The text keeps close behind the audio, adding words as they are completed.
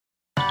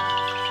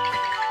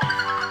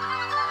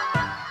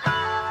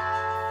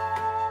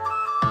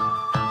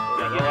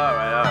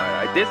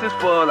this is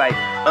for like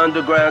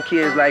underground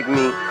kids like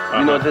me.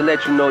 You know, to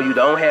let you know you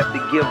don't have to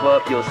give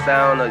up your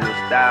sound or your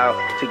style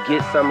to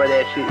get some of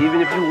that shit,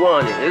 even if you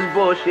want it. It's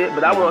bullshit,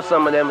 but I want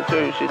some of that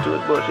material shit too.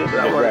 It's bullshit, but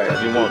I want it.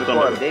 You want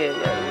some of it?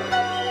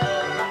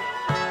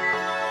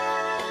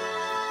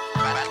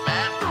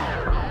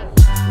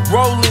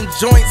 Rolling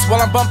joints while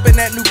I'm bumping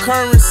that new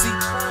currency.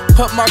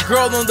 Put my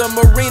girl on the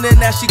marina,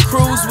 now she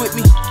cruise with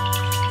me.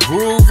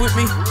 Groove with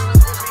me,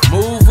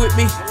 move with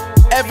me.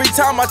 Every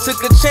time I took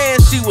a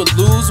chance, she would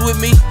lose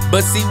with me.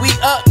 But see, we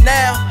up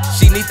now,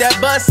 she need that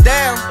bust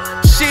down.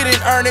 She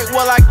didn't earn it,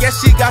 well I guess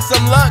she got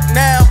some luck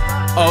now.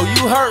 Oh,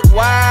 you hurt,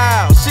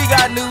 wow, she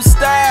got new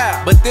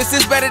style. But this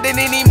is better than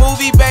any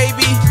movie,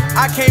 baby.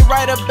 I can't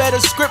write a better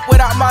script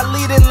without my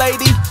leading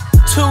lady.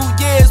 2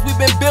 years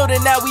we've been building,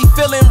 now we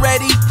feeling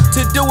ready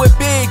to do it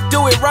big,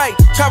 do it right.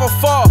 Travel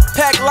far,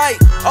 pack light,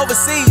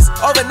 overseas,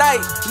 overnight.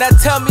 Now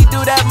tell me,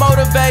 do that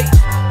motivate?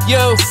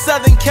 Yo,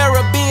 Southern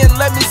Caribbean,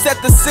 let me set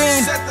the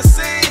scene.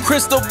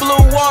 Crystal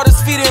blue waters,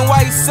 feet in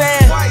white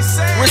sand.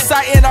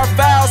 Reciting our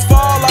vows for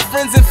all our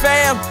friends and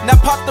fam. Now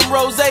pop them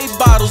rosé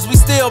bottles, we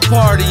still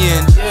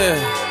partying.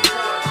 Yeah.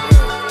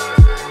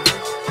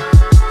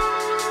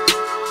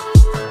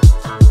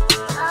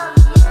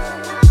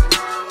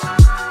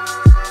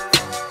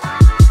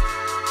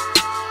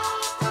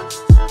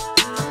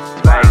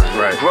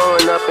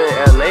 Growing up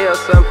in LA or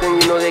something,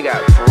 you know, they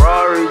got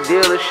Ferrari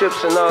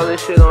dealerships and all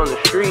this shit on the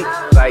street.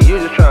 Like, you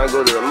just trying to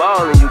go to the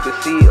mall and you can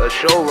see a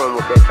showroom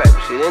with that type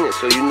of shit in it,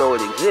 so you know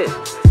it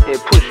exists.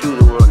 It push you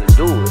to want to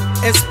do it.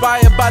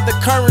 Inspired by the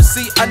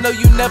currency, I know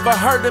you never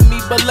heard of me,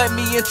 but let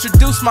me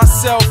introduce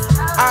myself.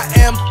 I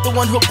am the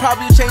one who'll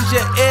probably change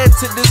your ear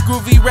to this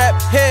groovy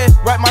rap here.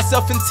 Write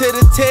myself into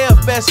the tale,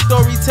 best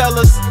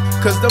storytellers.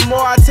 Cause the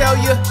more I tell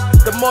you,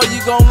 the more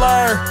you gon'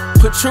 learn.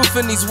 Put truth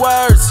in these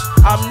words,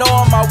 I'm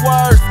knowing my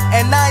worth.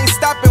 And I ain't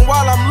stopping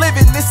while I'm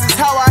living, this is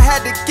how I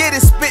had to get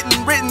it.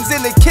 Spitting writtens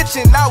in the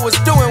kitchen, I was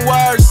doing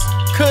worse.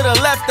 Could've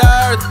left the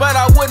earth, but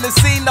I wouldn't have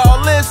seen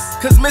all this.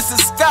 Cause Mrs.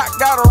 Scott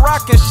got a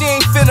rock and she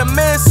ain't finna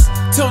miss.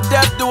 Till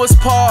death do us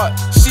part,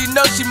 she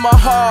know she my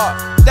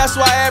heart. That's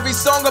why every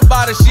song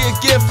about her, she a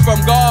gift from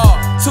God.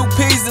 2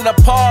 peas in a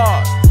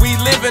pod, we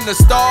live in the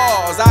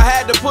stars. I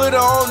had to put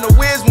her on the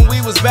whiz when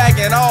we was back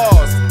in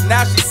ours.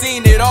 Now she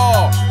seen it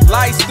all,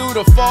 lights through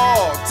the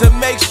fog, to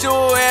make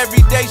sure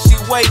every day she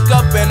wake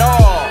up and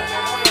all.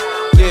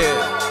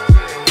 Yeah.